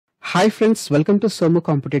Hi friends, welcome to Somu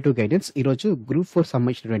competitive guidance. ఈరోజు group 4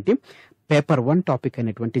 సంబంధించినటువంటి paper 1 topic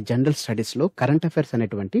అయినటువంటి జనరల్ స్టడీస్లో కరెంట్ అఫైర్స్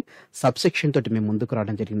అనేటువంటి సబ్సెక్షన్ తోటి మేము ముందుకు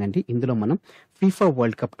రావడం జరిగిందండి. ఇందులో మనం ఫీఫా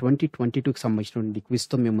వరల్డ్ కప్ 2022కి సంబంధించినటువంటి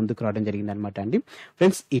క్విజ్తో మేము ముందుకు రావడం జరిగింది అనమాట అండి.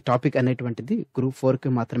 ఫ్రెండ్స్, ఈ టాపిక్ అనేటువంటిది గ్రూప్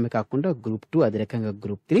 4కి మాత్రమే కాకుండా గ్రూప్ 2, అదే రకంగా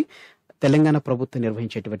గ్రూప్ 3, తెలంగాణ ప్రభుత్వం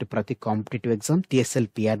నిర్వహించేటువంటి ప్రతి కాంపిటేటివ్ ఎగ్జామ్, టీఎస్ఎల్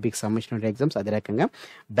పిఆర్బికి సంబంధించిన ఎగ్జామ్స్, అదే రకంగా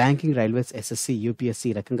బ్యాంకింగ్, రైల్వేస్, ఎస్ఎస్సి, యూపీఎస్సి,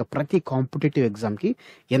 ఈ రకంగా ప్రతి కాంపిటేటివ్ ఎగ్జామ్కి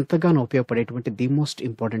ఎంతగానో ఉపయోగపడేటువంటి ది మోస్ట్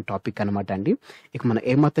ఇంపార్టెంట్ టాపిక్ అనమాట అండి. ఇక మనం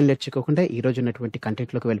ఏమాత్రం నేర్చుకోకుండా ఈ రోజు ఉన్నటువంటి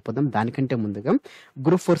కంటెంట్లోకి వెళ్ళిపోదాం. దానికంటే ముందుగా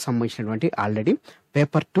గ్రూప్ 4 సంబంధించినటువంటి ఆల్రెడీ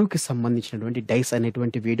పేపర్ 2కి సంబంధించినటువంటి డైస్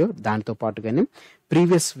అనేటువంటి వీడియో, దాంతో పాటుగానే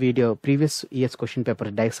ప్రీవియస్ ఇయర్స్ క్వశ్చన్ పేపర్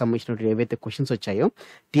డైకి సంబంధించినటువంటి ఏవైతే క్వశ్చన్స్ వచ్చాయో,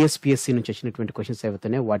 టీఎస్పీఎస్సీ నుంచి వచ్చినటువంటి క్వశ్చన్స్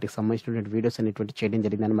ఏవైతున్నాయో వాటికి సంబంధించినటువంటి వీడియోస్ అనేటువంటి చేయడం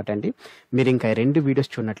జరిగింది అనమాట అండి. మీరు ఇంకా 2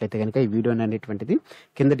 వీడియోస్ చూడనట్లయితే కనుక ఈ వీడియో అనేటువంటిది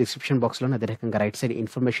కింద డిస్క్రిప్షన్ బాక్స్లో, అదే రకంగా రైట్ సైడ్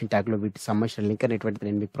ఇన్ఫర్మేషన్ ట్యాగ్లో వీటికి సంబంధించిన లింక్ అనేటువంటిది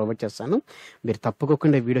నేను మీకు ప్రొవైడ్ చేస్తాను. మీరు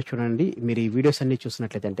తప్పకుండా ఈ వీడియో చూడండి. మీరు ఈ వీడియోస్ అన్ని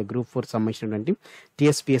చూసినట్లయితే, అంటే గ్రూప్ 4 సంబంధించినటువంటి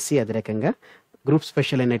టీఎస్పీఎస్సీ, అదే రకంగా గ్రూప్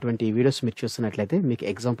స్పెషల్ అయినటువంటి ఈ వీడియోస్ మీరు చూస్తున్నట్లయితే మీకు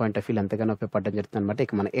ఎగ్జామ్ పాయింట్ ఆఫ్ వ్యూ ఎంతగానో ఉపయోగపడడం జరుగుతుంది అనమాట.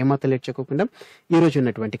 ఇక మనం ఏమాత్రం లేట్ చేయకుండా ఈ రోజు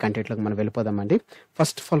ఉన్నటువంటి కంటెంట్లోకి మనం వెళ్ళిపోదామండి.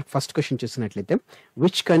 ఫస్ట్ క్వశ్చన్ చూసినట్లయితే,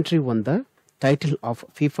 which country one the title of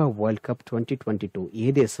FIFA world cup 2022? ఏ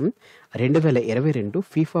దేశం 2022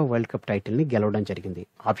 ఫీఫా వరల్డ్ కప్ టైటిల్ని గెలవడం జరిగింది?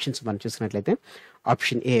 ఆప్షన్స్ మనం చూసినట్లయితే,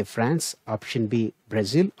 option A France, option B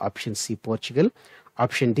Brazil, option C Portugal,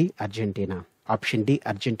 option D Argentina. Option D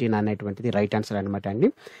Argentina అనేటువంటిది రైట్ ఆన్సర్ అనమాట అండి.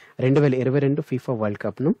 2022 FIFA world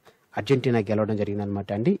కప్ను Argentina గెలవడం జరిగింది అనమాట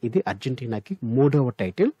అండి. ఇది అర్జెంటీనాకి 3వ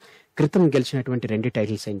టైటిల్. క్రితం గెలిచినటువంటి 2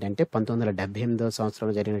 టైటిల్స్ ఏంటంటే 1978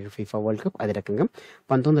 సంవత్సరంలో జరిగినటువంటి ఫీఫా వరల్డ్ కప్, అదే రకంగా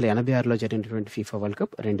 1986లో జరిగినటువంటి ఫీఫా వరల్డ్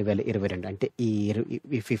కప్, 2022 అంటే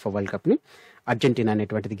ఈ ఫీఫా వరల్డ్ కప్ని అర్జెంటీనా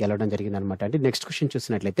అనేటువంటిది గెలవడం జరిగింది అనమాట అండి. నెక్స్ట్ క్వశ్చన్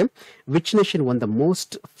చూసినట్లయితే, which nation one the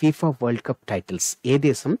most FIFA world cup titles? ఏ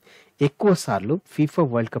దేశం ఎక్కువ సార్లు ఫీఫా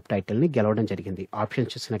వరల్డ్ కప్ టైటిల్ని గెలవడం జరిగింది? ఆప్షన్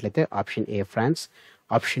చూసినట్లయితే, option A France,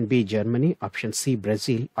 option B Germany, option C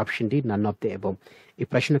Brazil, option D none of the above. ఈ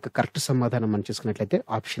ప్రశ్న యొక్క కరెక్ట్ సమాధానం మనం చూసుకున్నట్లయితే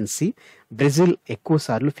ఆప్షన్ సి బ్రెజిల్ ఎక్కువ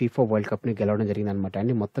సార్లు ఫీఫా వరల్డ్ కప్ ని గెలవడం జరిగింది అనమాట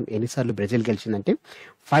అండి. మొత్తం ఎన్నిసార్లు బ్రెజిల్ గెలిచిందంటే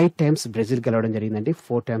 5 టైమ్స్ బ్రెజిల్ గెలవడం జరిగిందండి,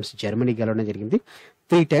 4 టైమ్స్ జర్మనీ గెలవడం జరిగింది,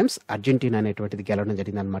 3 టైమ్స్ అర్జెంటీనా అనేటువంటిది గెలవడం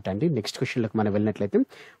జరిగింది అనమాట అండి. నెక్స్ట్ క్వశ్చన్లోకి మనం వెళ్ళినట్లయితే,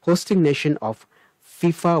 hosting nation of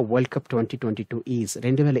FIFA world cup 2022 is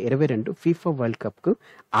 2022 FIFA world cup కు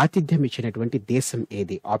ఆతిథ్యం ఇచ్చినటువంటి దేశం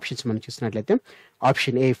ఏది? ఆప్షన్స్ మనం చూసినట్లయితే,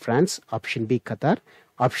 option A France, option B Qatar,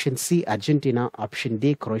 option C Argentina, option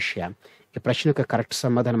D Croatia. ఈ ప్రశ్న యొక్క కరెక్ట్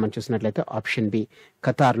సమాధానం మనం చూసినట్లయితే option B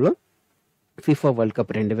ఖతార్లో FIFA world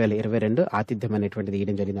cup 2022 ఆతిథ్యం అనేటువంటిది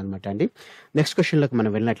ఇవ్వడం జరిగింది అనమాట అండి. నెక్స్ట్ క్వశ్చన్లోకి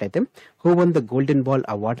మనం వెళ్ళినట్లయితే, who one the golden ball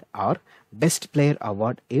award are best player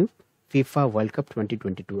award in FIFA world cup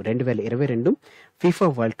 2022? 2022 FIFA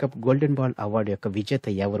world cup golden ball award యొక్క విజేత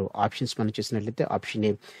ఎవరు? ఆప్షన్స్ మనం చూసినట్లయితే, option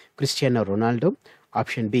A Cristiano Ronaldo,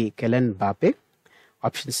 option B కెలన్ బాపే,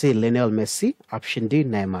 option C Lionel Messi, option D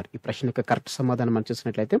Neymar. ఈ ప్రశ్న యొక్క correct సమాధానం మనం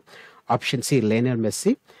చూసినట్లయితే ఆప్షన్ సి లియోనెల్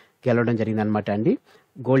మెస్సీ గెలవడం జరిగింది అనమాట అండి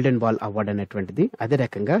గోల్డెన్ బాల్ అవార్డు అనేటువంటిది. అదే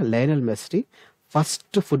రకంగా లియోనెల్ మెస్సీ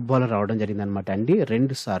ఫస్ట్ ఫుట్బాలర్ రావడం జరిగింది అనమాట అండి.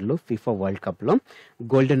 2 సార్లు ఫీఫా వరల్డ్ కప్లో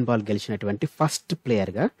గోల్డెన్ బాల్ గెలిచినటువంటి ఫస్ట్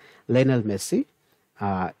ప్లేయర్గా లియోనెల్ మెస్సీ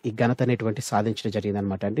ఈ ఘనత అనేటువంటి సాధించడం జరిగింది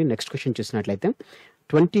అనమాట అండి. నెక్స్ట్ క్వశ్చన్ చూసినట్లయితే,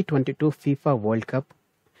 2022 FIFA world cup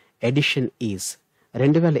edition is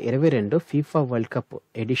 2022 FIFA world cup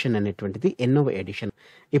edition అనేటువంటిది ఎన్నవ ఎడిషన్?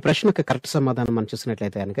 ఈ ప్రశ్నకు కరెక్ట్ సమాధానం మనం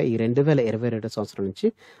చూసినట్లయితే కనుక ఈ 2022 సంవత్సరం నుంచి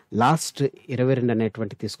లాస్ట్ 22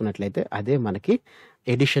 అనేటువంటి తీసుకున్నట్లయితే అదే మనకి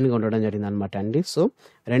ఎడిషన్గా ఉండడం జరిగింది అనమాట అండి. So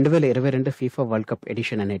 2022 FIFA world cup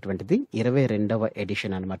edition అనేటువంటిది 22వ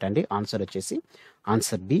ఎడిషన్ అనమాట అండి. ఆన్సర్ వచ్చేసి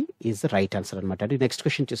answer B is the right answer అనమాట అండి. నెక్స్ట్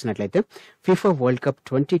క్వశ్చన్ చూసినట్లయితే, FIFA world cup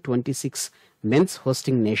 2026 men's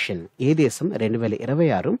hosting nation? ఏ దేశం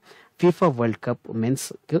 2026 ఫీఫా వరల్డ్ కప్ మెన్స్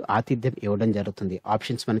కు ఆతిథ్యం ఇవ్వడం జరుగుతుంది?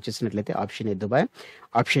 ఆప్షన్స్ మనం చూసినట్లయితే, option A Dubai,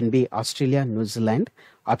 option B Australia New Zealand,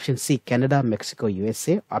 option C Canada Mexico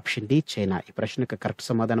USA, option D China. ఈ ప్రశ్నకు కరెక్ట్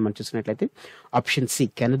సమాధానం మనం చూసినట్లయితే option C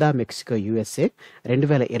Canada Mexico USA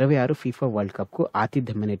 2026 FIFA world cup కు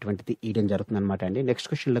ఆతిథ్యం అనేటువంటిది ఇవ్వడం జరుగుతుంది అనమాట అండి. నెక్స్ట్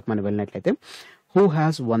క్వశ్చన్లోకి మనం వెళ్ళినట్లయితే, who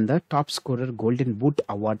has one the top scorer golden boot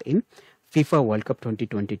award in FIFA world cup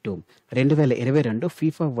 2022? 2022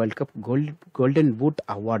 FIFA world cup golden boot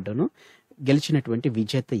అవార్డును గెలిచినటువంటి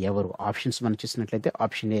విజేత ఎవరు? ఆప్షన్స్ మనం చూసినట్లయితే,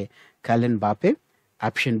 option A కెలన్ బాపే,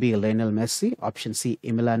 option B Lionel Messi, option C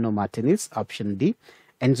Emiliano Martinez, option D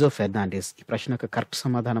Enzo Fernandes. ఈ ప్రశ్న యొక్క correct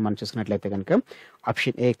సమాధానం మనం చూసినట్లయితే కనుక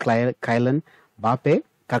option A Kailan బాపే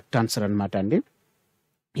correct answer అనమాట అండి.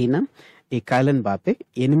 ఈ కైలన్ బాపే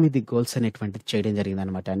 8 గోల్స్ అనేటువంటిది చేయడం జరిగింది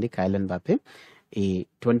అనమాట అండి. కైలన్ బాపే ఈ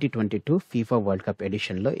 2022 ఫీఫా వరల్డ్ కప్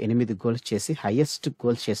ఎడిషన్‌లో 8 గోల్స్ చేసి హైయెస్ట్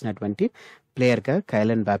గోల్స్ చేసినటువంటి ప్లేయర్‌గా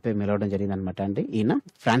కైలిన్ ఎంబాపే నిలవడం జరిగిందనమాట అండి. ఈయన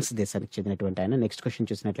ఫ్రాన్స్ దేశానికి చెందినటువంటి ఆయన. నెక్స్ట్ క్వెషన్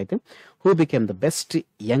చూసినట్లయితే who became the best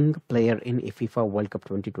young player in FIFA world cup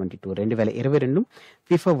 2022 2022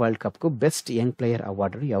 FIFA world కప్‌కు best young player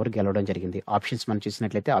అవార్డును ఎవరు గెలవడం జరిగింది? ఆప్షన్స్ మనం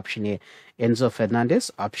చూసినట్లయితే option A Enzo Fernandes,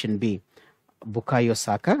 option B బుకాయో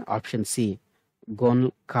Saka, option C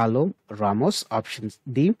గోన్కాలో Ramos, option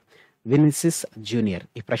D వినిసిస్ junior.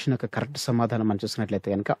 ఈ ప్రశ్న యొక్క కరెక్ట్ సమాధానం మనం చూసినట్లయితే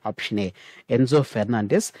కనుక option A Enzo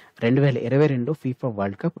Fernandes 2022 FIFA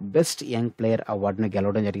world cup best young player అవార్డును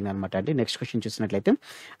గెలవడం జరిగింది అనమాట అండి. నెక్స్ట్ క్వశ్చన్ చూసినట్లయితే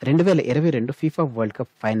 2022 FIFA world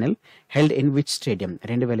cup final held in which stadium?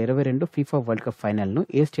 2022 FIFA world cup ఫైనల్ను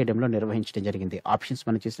ఏ స్టేడియంలో నిర్వహించడం జరిగింది? ఆప్షన్స్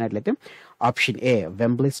మనం చూసినట్లయితే option A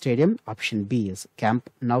Wembley stadium, option B camp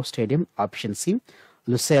now stadium, option C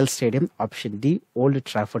Lusail stadium, option D old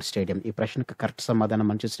Trafford stadium. ఈ ప్రశ్నకు correct సమాధానం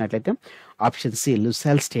మనం చూసినట్లయితే ఆప్షన్ సి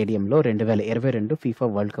లుసైల్ స్టేడియంలో 2022 ఫీఫా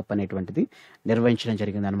వరల్డ్ కప్ అనేటువంటిది నిర్వహించడం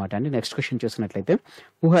జరిగింది అనమాట అండి. నెక్స్ట్ క్వశ్చన్ చూసినట్లయితే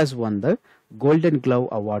who has one the golden glove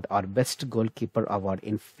award are best goal keeper award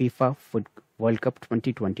in FIFA world cup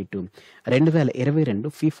 2022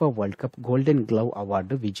 2022 FIFA world cup golden glove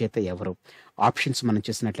award విజేత ఎవరు? ఆప్షన్స్ మనం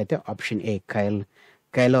చూసినట్లయితే option A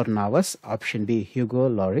కైలోర్ Navas, option B Hugo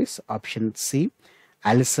Laurus, option C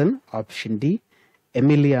Alison, option D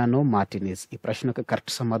Emiliano Martinez. ఈ ప్రశ్నకు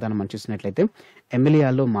correct సమాధానం మనం చూసినట్లయితే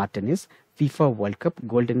Emiliano Martinez FIFA world cup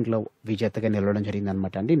golden glove విజేతగా నిలవడం జరిగింది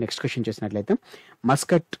అనమాట అండి. నెక్స్ట్ క్వశ్చన్ చూసినట్లయితే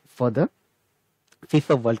Muscat for the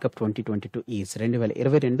FIFA world cup 2022 is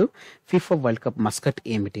 2022 FIFA world cup Muscat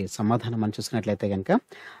ఏమిటి? సమాధానం మనం చూసినట్లయితే కనుక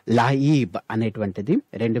లాయిబ్ అనేటువంటిది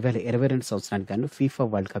 2022 సంవత్సరానికి గాను ఫీఫా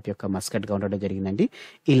వరల్డ్ కప్ యొక్క మస్కట్గా ఉండడం జరిగిందండి.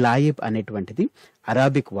 ఈ లాయిబ్ అనేటువంటిది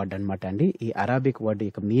అరాబిక్ వర్డ్ అనమాట అండి. ఈ అరాబిక్ వర్డ్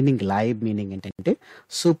యొక్క మీనింగ్ లాయిబ్ మీనింగ్ ఏంటంటే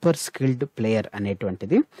సూపర్ స్కిల్డ్ ప్లేయర్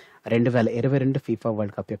అనేటువంటిది 2022 ఫీఫా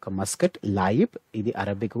వరల్డ్ కప్ యొక్క మస్కట్ లాయిబ్. ఇది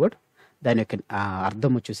అరబిక్ వర్డ్. దాని యొక్క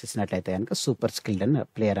అర్థం చూసేసినట్లయితే కనుక సూపర్ స్కిల్డ్ అని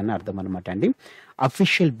ప్లేయర్ అని అర్థం అనమాట అండి.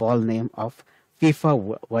 Official ball name of FIFA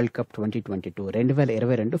world cup 2022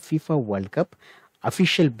 2022 FIFA world cup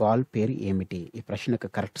official ball పేరు ఏమిటి? ఈ ప్రశ్న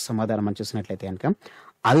యొక్క కరెక్ట్ సమాధానం మనం చూసినట్లయితే కనుక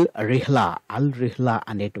అల్ రిహ్లా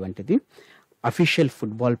అనేటువంటిది official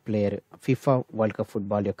football player FIFA world cup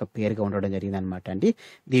football యొక్క పేరుగా ఉండడం జరిగింది అనమాట అండి.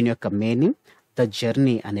 దీని యొక్క మీనింగ్ ద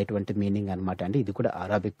జర్నీ అనేటువంటి మీనింగ్ అనమాట అండి. ఇది కూడా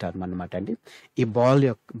అరాబిక్ టర్మ్ అనమాట అండి. ఈ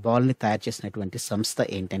బాల్ని తయారు చేసినటువంటి సంస్థ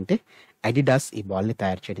ఏంటంటే అడిడాస్ ఈ బాల్ని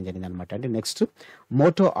తయారు చేయడం జరిగింది అనమాట అండి. Next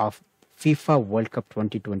motto of FIFA world cup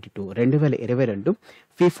 2022 2022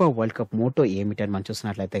 FIFA world cup Moto ఏమిటని మనం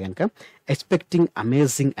చూసినట్లయితే కనుక ఎక్స్పెక్టింగ్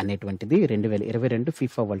అమేజింగ్ అనేటువంటిది 2022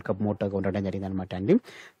 ఫీఫా వరల్డ్ కప్ మోటోగా ఉండడం జరిగింది అనమాట అండి.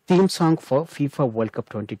 Theme song for FIFA world cup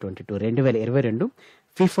 2022 2022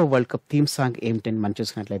 FIFA world cup theme song ఏమిటని మనం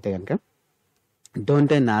చూసినట్లయితే కనుక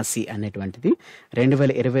డోంటే నాసి అనేటువంటిది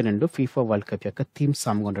 2022 ఫీఫా వరల్డ్ కప్ యొక్క థీమ్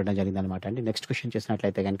సాంగ్ ఉండడం జరిగింది అనమాట అండి. నెక్స్ట్ క్వశ్చన్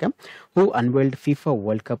చూసినట్లయితే కనుక who అన్వెల్డ్ FIFA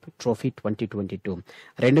world cup trophy 2022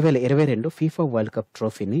 2022 FIFA world cup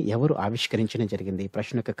ట్రోఫీని ఎవరు ఆవిష్కరించడం జరిగింది? ఈ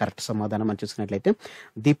ప్రశ్న యొక్క కరెక్ట్ సమాధానం మనం చూసినట్లయితే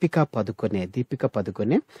దీపికా పదుకొనే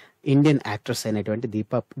ఇండియన్ యాక్ట్రెస్ అయినటువంటి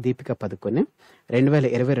Deepika Padukone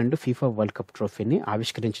 2022 FIFA world cup ట్రోఫీని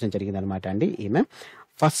ఆవిష్కరించడం జరిగింది అనమాట అండి. ఈమె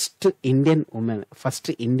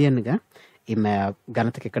ఫస్ట్ ఇండియన్గా ఈమె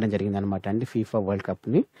ఘనతకి ఎక్కడం జరిగింది అనమాట అండి. ఫీఫా వరల్డ్ కప్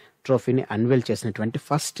ని ట్రోఫీని అన్వెల్ చేసినటువంటి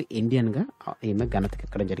ఫస్ట్ ఇండియన్ గా ఈమె ఘనతకి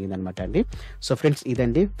ఎక్కడం జరిగింది అనమాట అండి. సో ఫ్రెండ్స్,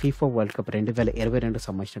 ఇదండి ఫీఫా వరల్డ్ కప్ 2022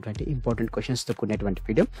 సంబంధించినటువంటి ఇంపార్టెంట్ క్వశ్చన్స్ తో కూడినటువంటి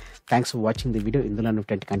video. Thanks for watching the video. ఇందులో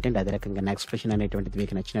ఉన్నటువంటి కంటెంట్ అదే రకంగా నా ఎక్స్ప్రెషన్ అనేటువంటిది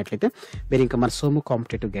మీకు నచ్చినట్లయితే మీరు ఇంకా మన సోము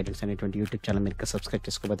కాంపిటేటివ్ గైడెన్స్ అనేటువంటి యూట్యూబ్ ఛానల్ మీరు సబ్స్క్రైబ్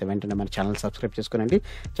చేసుకోకపోతే వెంటనే మన ఛానల్ సబ్స్క్రైబ్ చేసుకోనండి.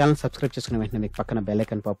 ఛానల్ సబ్స్క్రైబ్ చేసుకున్న వెంటనే మీకు పక్కన బెల్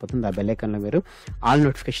ఐకాన్ పాప్ అవుతుంది. ఆ బెల్ ఐకాన్ లో మీరు ఆల్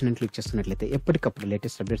నోటిఫికేషన్ క్లిక్ చేస్తున్నట్లయితే ఎప్పటికప్పుడు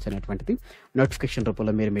లేటెస్ట్ అప్డేట్స్ అనేటువంటిది నోటిఫికేషన్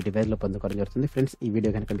రూపంలో మీరు మీ డివైస్ లో పొందుకోవడం జరుగుతుంది. ఫ్రెండ్స్, ఈ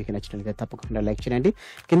వీడియో కనుక మీకు నచ్చినట్లయితే తప్పకుండా లైక్ చేయండి.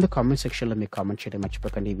 కింద కామెంట్ సెక్షన్ లో మీకు కామెంట్ చేయడం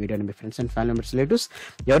మర్చిపోకండి. ఈ వీడియోని మీ friends and family members, relatives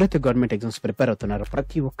ఎవరైతే గవర్నమెంట్ ఎగ్జామ్స్ ప్రిపేర్ అవుతున్నారో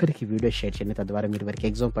ప్రతి ఒక్కరికి వీడియో షేర్ చేయండి. తద్వారా మీరు వారికి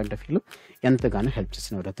ఎగ్జామ్ పాయింట్ ఆఫ్ వ్యూ ఎంతగానో హెల్ప్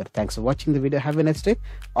చేసిన వారు అవుతారు. Thanks for watching the video. Have a nice day.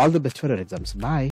 All the best for your exams. Bye.